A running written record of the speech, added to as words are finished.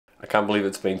I can't believe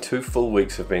it's been 2 full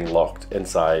weeks of being locked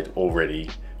inside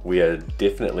already. We are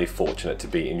definitely fortunate to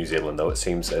be in New Zealand, though it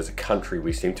seems as a country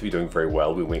we seem to be doing very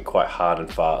well. We went quite hard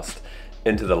and fast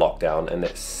into the lockdown and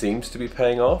that seems to be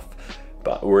paying off.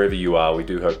 But wherever you are, we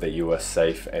do hope that you are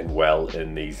safe and well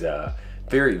in these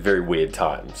very, very weird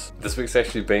times. This week's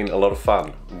actually been a lot of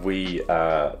fun. We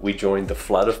joined the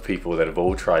flood of people that have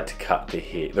all tried to cut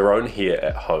their own hair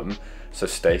at home. So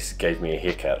Stace gave me a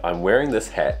haircut. I'm wearing this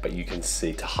hat, but you can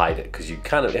see to hide it because you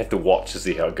kind of have to watch to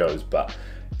see how it goes. But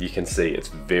you can see it's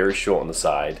very short on the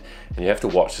side, and you have to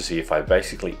watch to see if I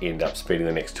basically end up spending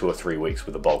the next 2 or 3 weeks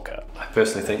with a bowl cut. I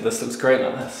personally think this looks great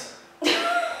on this.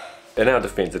 In our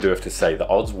defense, I do have to say the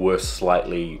odds were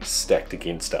slightly stacked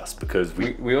against us because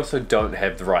we also don't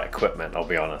have the right equipment, I'll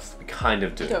be honest. We kind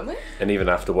of do. Don't we? And even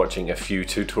after watching a few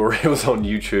tutorials on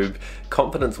YouTube,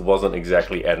 confidence wasn't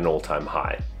exactly at an all-time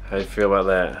high. How do you feel about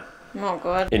that? Oh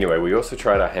god. Anyway, we also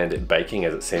tried our hand at baking,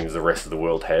 as it seems the rest of the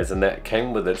world has, and that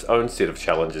came with its own set of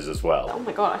challenges as well. Oh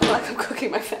my god, I feel like I'm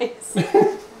cooking my face.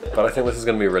 But I think this is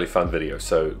going to be a really fun video,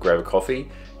 so grab a coffee,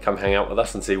 come hang out with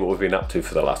us and see what we've been up to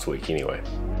for the last week anyway.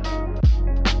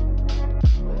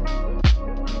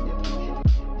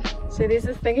 So there's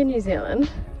this thing in New Zealand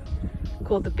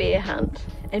called the bear hunt,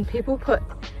 and people put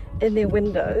in their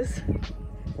windows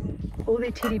all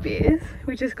their teddy bears.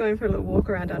 We're just going for a little walk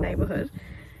around our neighbourhood,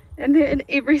 and they're in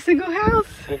every single house.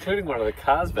 Including one of the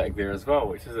cars back there as well,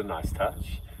 which is a nice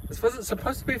touch. This wasn't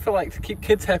supposed to be for like to keep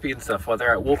kids happy and stuff while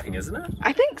they're out walking, isn't it?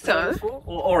 I think so.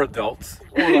 Or adults.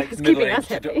 Or like It's keeping us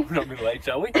happy. Not middle aged,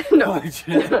 are we? No.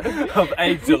 I've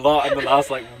aged a lot in the last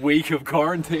like week of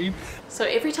quarantine. So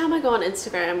every time I go on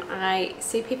Instagram, I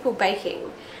see people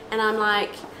baking, and I'm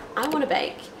like, I want to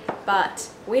bake, but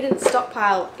we didn't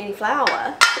stockpile any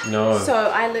flour. No. So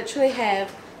I literally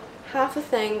have half a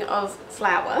thing of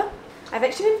flour. I've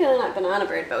actually been feeling like banana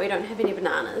bread, but we don't have any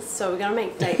bananas, so we're gonna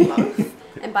make date loaf.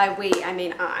 And by we, I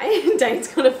mean I. Dane's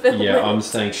gonna film Yeah, it. I'm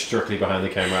staying strictly behind the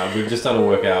camera. We've just done a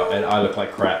workout and I look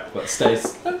like crap, but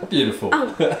Stace, beautiful. Oh,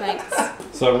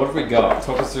 thanks. So what have we got?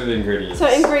 Talk us through the ingredients. So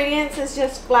ingredients is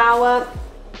just flour,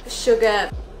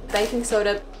 sugar, baking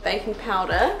soda, baking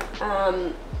powder,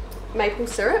 maple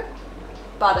syrup,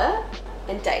 butter,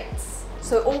 and dates.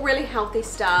 So all really healthy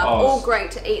stuff, all great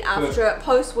to eat after a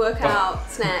post-workout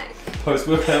snack.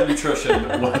 Post-workout nutrition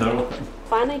 101.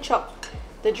 Finally chop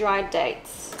the dried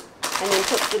dates, and then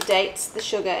put the dates, the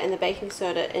sugar, and the baking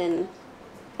soda in,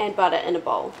 and butter in a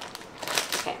bowl.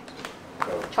 Okay,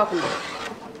 chop them all.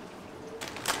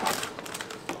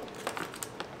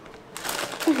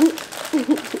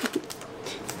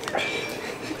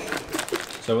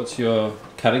 So what's your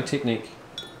cutting technique?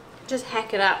 Just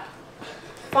hack it up.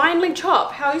 Finely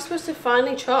chop. How are you supposed to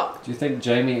finely chop? Do you think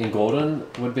Jamie and Gordon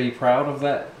would be proud of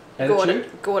that attitude?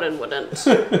 Gordon wouldn't,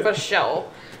 for sure.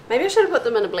 Maybe I should have put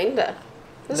them in a blender.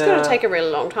 This is going to take a really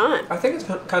long time. I think it's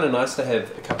kind of nice to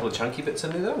have a couple of chunky bits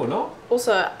in there though, or not?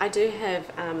 Also, I do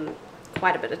have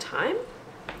quite a bit of time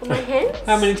on my hands.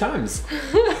 How many times?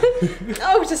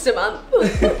 Oh, just a month.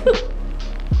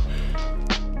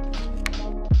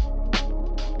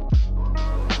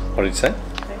 What did you say?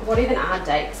 Like, what even are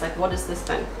dates? Like, what is this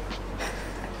thing?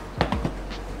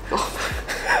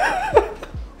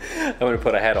 I'm going to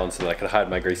put a hat on so that I can hide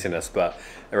my greasiness, but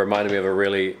it reminded me of a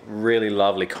really, really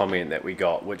lovely comment that we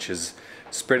got, which is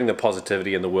spreading the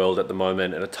positivity in the world at the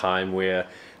moment at a time where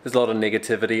there's a lot of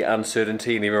negativity,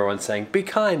 uncertainty, and everyone's saying, be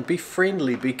kind, be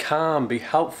friendly, be calm, be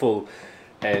helpful.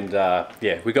 And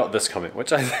yeah, we got this comment,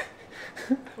 which I...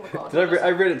 Oh my God, I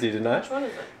read it to you, didn't I? Which one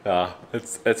is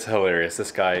it? It's hilarious.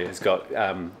 This guy has got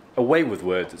a way with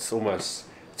words. It's almost,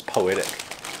 it's poetic.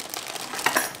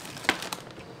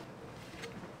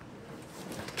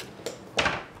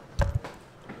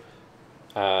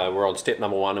 We're on step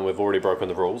number 1 and we've already broken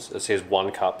the rules. It says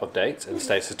 1 cup of dates and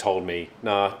Stace has told me,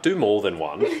 nah, do more than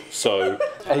 1. So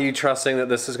are you trusting that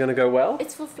this is going to go well?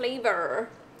 It's for flavour.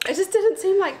 It just didn't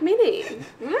seem like many,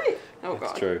 right? Oh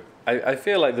God. It's true. I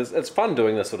feel like it's fun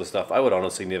doing this sort of stuff. I would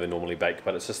honestly never normally bake,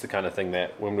 but it's just the kind of thing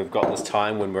that when we've got this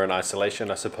time, when we're in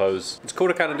isolation, I suppose it's cool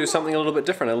to kind of do something a little bit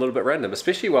different, a little bit random,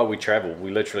 especially while we travel.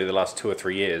 We literally, the last 2 or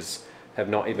 3 years, have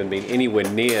not even been anywhere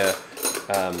near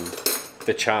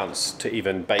the chance to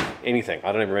even bake anything.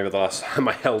 I don't even remember the last time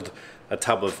I held a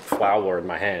tub of flour in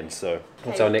my hand. So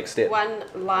what's our next step? 1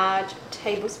 large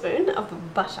tablespoon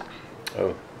of butter.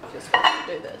 Oh. Just want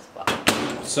to do this,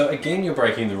 but... So again, you're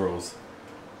breaking the rules.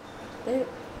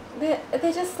 They're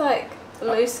just like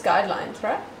loose guidelines,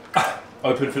 right?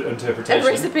 Open for interpretation. A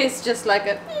recipe's just like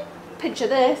a pinch of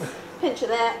this, pinch of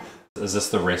that. Is this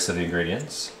the rest of the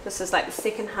ingredients? This is like the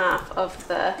second half of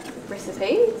the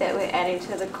recipe that we're adding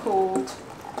to the cooled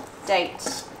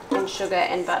date and sugar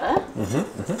and butter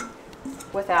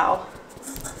with our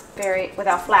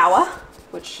flour,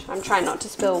 which I'm trying not to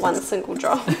spill one single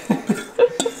drop.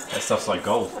 That stuff's like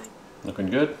gold. Looking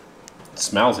good. It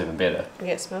smells even better.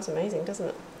 Yeah, it smells amazing, doesn't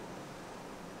it?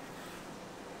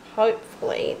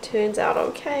 Hopefully it turns out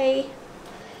okay.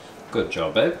 Good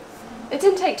job, babe. It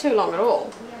didn't take too long at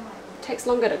all. It takes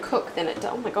longer to cook than it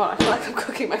does. Oh my god, I feel like I'm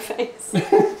cooking my face.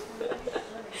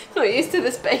 Not used to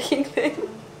this baking thing.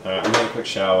 Alright, I'm gonna quick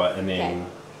shower and then,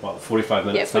 what, 45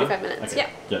 minutes? Yeah, 45 minutes, okay. yeah.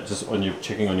 Yeah, just on you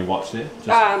checking on your watch there? Just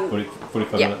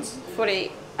 45 minutes?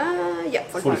 45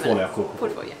 44 minutes. now, cool.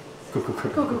 44, yeah.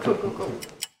 Cool.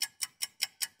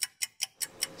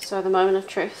 So the moment of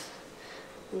truth.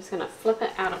 I'm just going to flip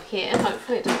it out of here.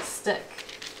 Hopefully it doesn't stick.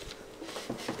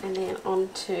 And then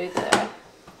onto the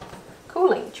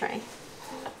cooling tray.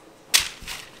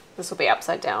 This will be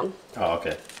upside down. Oh,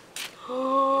 okay.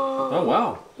 Oh,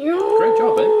 wow. Yeah. Great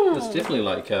job, babe. It's definitely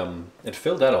like, it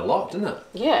filled out a lot, didn't it?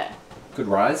 Yeah. Good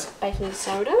rise. Baking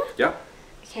soda. Yep.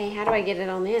 Okay, how do I get it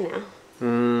on there now?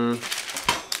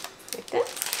 Like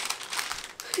this?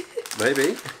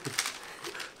 Maybe.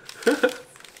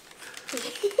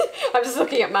 I'm just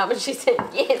looking at Mum and she said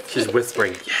yes. She's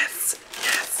whispering, yes,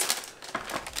 yes.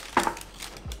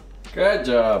 Good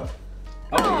job.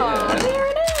 Oh, there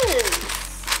it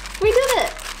is. We did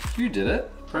it. You did it.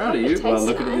 Proud of you. Well,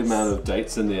 look at the amount of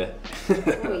dates in there.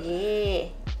 Oh yeah.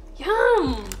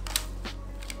 Yum.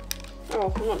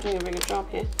 Oh, I'm not doing a very good job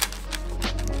here.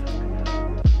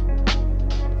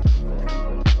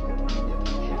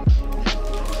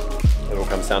 It all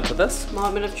comes down to this.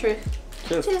 Moment of truth.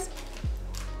 Cheers. Cheers.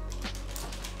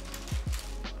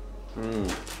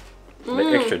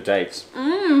 The extra dates.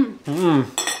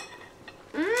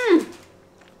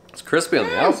 It's crispy on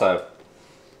the outside.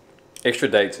 Extra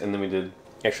dates, and then we did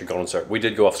extra golden syrup. We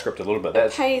did go off script a little bit.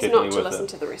 That's pays definitely not to worth listen it.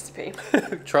 to the recipe.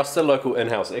 Trust the local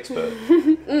in-house expert.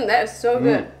 That is so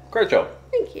good. Great job.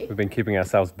 Thank you. We've been keeping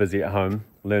ourselves busy at home,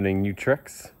 learning new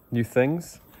tricks, new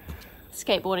things.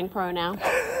 Skateboarding pro now.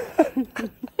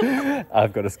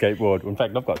 I've got a skateboard. In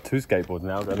fact, I've got 2 skateboards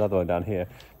now. I've got another one down here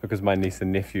because my niece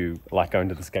and nephew like going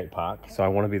to the skate park. So I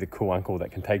want to be the cool uncle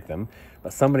that can take them.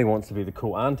 But somebody wants to be the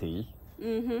cool auntie.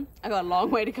 I got a long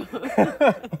way to go.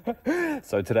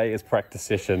 So today is practice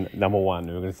session number 1.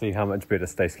 We're going to see how much better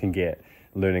Stace can get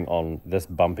learning on this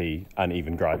bumpy,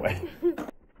 uneven driveway.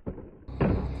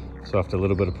 So after a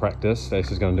little bit of practice,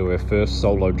 Stace is going to do her first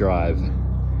solo drive.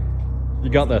 You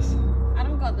got this. I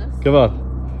don't got this. Come on.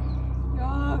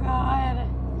 Oh god.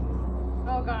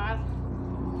 Oh god.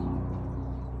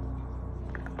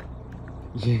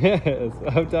 Yes,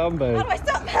 I'm down, babe. How do I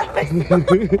stop? How do I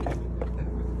stop?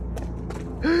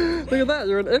 Look at that,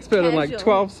 you're an expert in like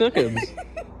 12 seconds.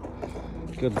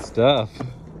 Good stuff.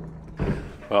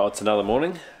 Well, it's another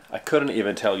morning. I couldn't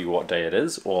even tell you what day it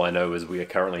is. All I know is we are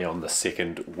currently on the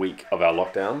 2nd week of our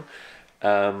lockdown.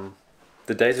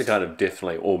 The days are kind of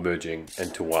definitely all merging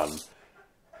into one.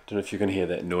 Don't know if you can hear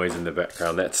that noise in the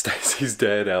background. That's Stacey's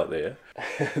dad out there.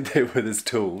 There with his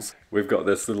tools. We've got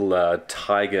this little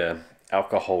Tiger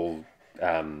alcohol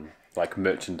like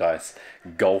merchandise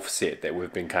golf set that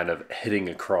we've been kind of hitting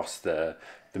across the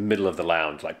middle of the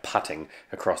lounge, like putting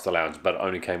across the lounge, but it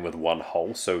only came with 1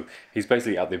 hole. So he's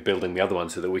basically out there building the other one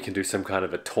so that we can do some kind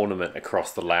of a tournament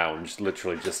across the lounge,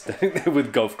 literally just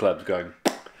with golf clubs going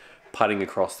putting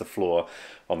across the floor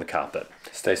on the carpet.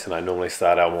 Stace and I normally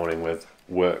start our morning with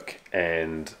work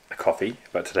and a coffee,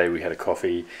 but today we had a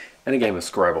coffee and a game of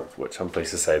Scrabble, which I'm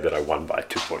pleased to say that I won by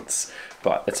 2 points.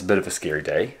 But it's a bit of a scary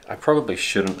day. I probably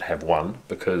shouldn't have won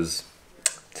because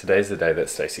today's the day that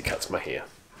Stacey cuts my hair.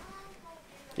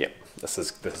 Yep, this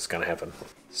is going to happen.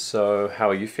 So how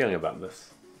are you feeling about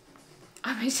this?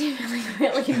 I'm actually feeling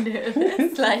really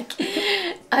nervous. Like,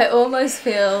 I almost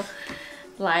feel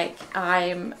like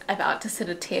I'm about to sit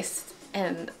a test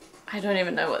and I don't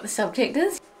even know what the subject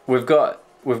is. We've got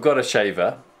a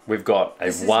shaver. We've got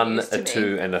a 1, news to a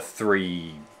 2, and a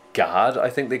 3 guard, I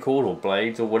think they're called, or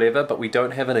blades or whatever, but we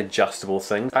don't have an adjustable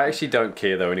thing. I actually don't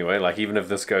care though anyway, like even if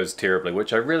this goes terribly,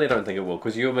 which I really don't think it will,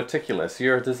 because you're meticulous,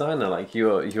 you're a designer, like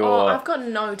you're... Oh, I've got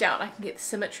no doubt I can get the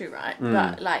symmetry right,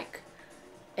 but like,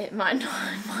 it might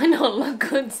not look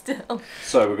good still.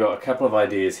 So we've got a couple of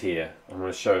ideas here. I'm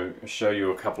going to show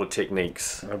you a couple of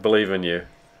techniques. I believe in you.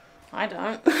 I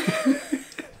don't.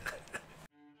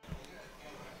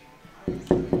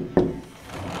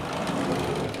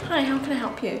 Hi, how can I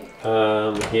help you?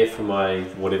 Here for my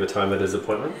whatever time it is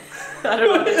appointment. I don't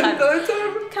know what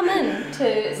time. Come in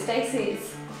to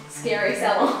Stacey's scary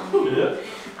salon. Yeah.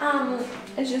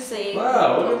 As you see,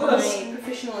 Wow, look at my this.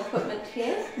 professional equipment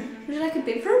here. Would you like a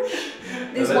beverage?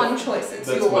 There's one choice, it's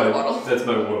your water bottle. That's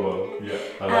my water bottle, yeah.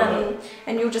 I love that.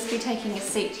 And you'll just be taking a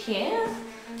seat here,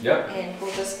 Yep. and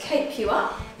we'll just cape you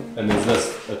up. And is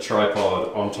this a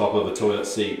tripod on top of a toilet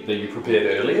seat that you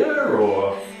prepared earlier,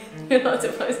 or? You're not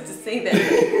supposed to see that.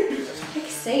 Take a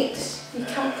seat. You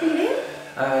comfy there?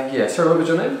 Yeah, sorry, what was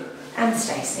your name? I'm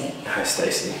Stacey. Hi,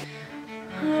 Stacey.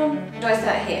 Do I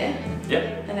start here?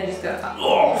 Yep. And I just go up.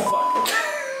 Oh, fuck.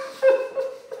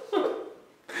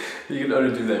 You can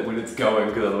only do that when it's going,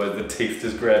 because otherwise the teeth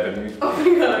just grab and you. Oh my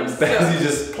god, I'm so... You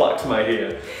just plucked my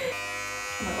hair.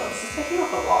 Oh my god, this is taking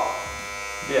off a lot.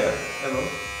 Yeah, hello.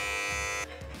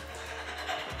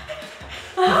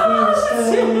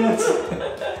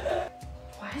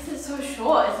 Why is it so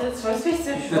short? Is it supposed to be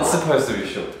so short? It's supposed to be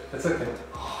short. It's okay.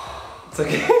 It's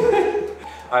okay.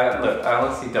 Look, I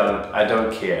honestly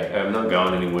don't care. I'm not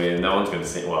going anywhere. No one's going to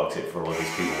see, well, except for all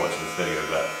these people watching this video,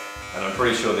 and I'm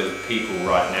pretty sure there's people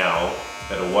right now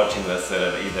that are watching this that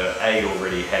have either A,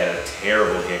 already had a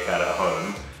terrible haircut at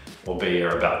home, or B,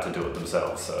 are about to do it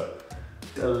themselves, so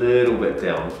a little bit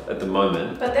down at the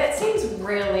moment. But that seems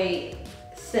really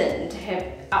thin to have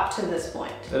up to this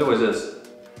point. It always is.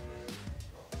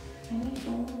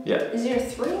 Yeah. Is there a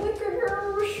 3 week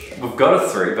reverse? We've got a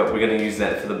 3, but we're going to use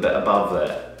that for the bit above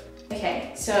that.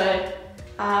 Okay, so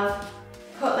I've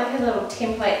put like a little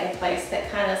template in place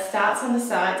that kind of starts on the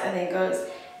sides and then goes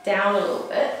down a little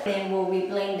bit. Then we'll be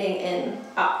blending in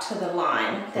up to the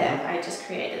line that I just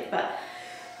created. But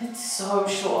it's so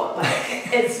short,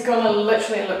 like it's gonna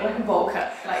literally look like a bowl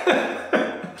cut. Like.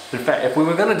 In fact, if we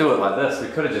were going to do it like this, we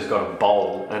could have just got a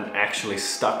bowl and actually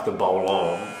stuck the bowl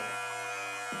on.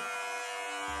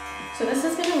 So this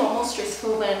has been a lot more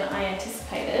stressful than I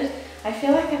anticipated. I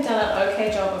feel like I've done an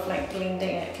okay job of like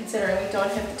blending it, considering we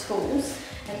don't have the tools.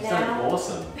 And now,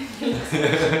 awesome.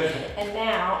 and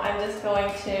now I'm just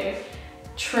going to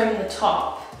trim the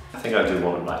top. I think I do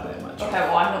want it like that much. Okay,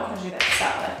 well I'm not going to do that to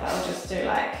start with. I'll just do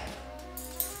like...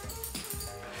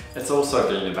 It's also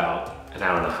been about an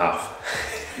hour and a half.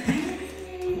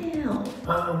 Wow.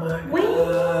 Oh my god.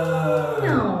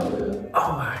 Wow.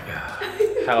 Oh my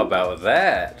god. How about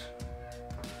that?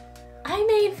 I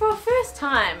mean, for a first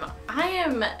time, I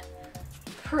am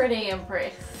pretty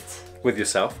impressed With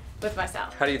yourself? with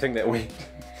myself. How do you think that went?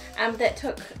 That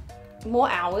took more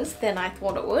hours than I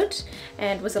thought it would,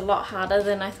 and was a lot harder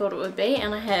than I thought it would be,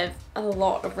 and I have a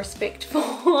lot of respect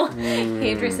for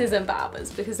hairdressers and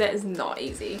barbers, because that is not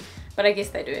easy. But I guess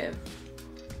they do have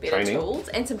better tools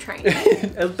and some training.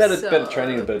 a bit of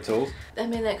training and a bit of tools. I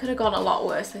mean, that could have gone a lot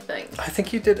worse, I think. I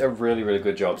think you did a really, really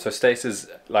good job. So Stace is,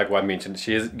 like what I mentioned,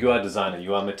 you are a designer,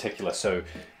 you are meticulous, so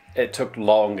it took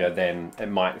longer than it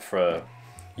might for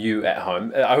you at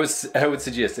home. I would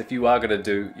suggest, if you are going to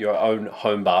do your own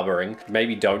home barbering,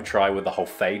 maybe don't try with the whole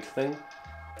fade thing.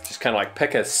 Just kind of like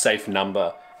pick a safe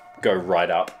number, go right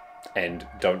up, and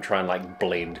don't try and like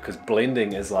blend, because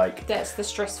blending is like... That's the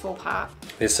stressful part.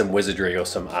 There's some wizardry or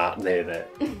some art there that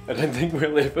I don't think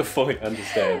we'll ever fully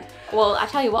understand. Well, I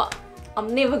tell you what,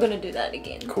 I'm never going to do that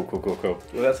again. Cool. Well,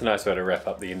 that's a nice way to wrap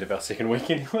up the end of our second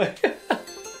week anyway.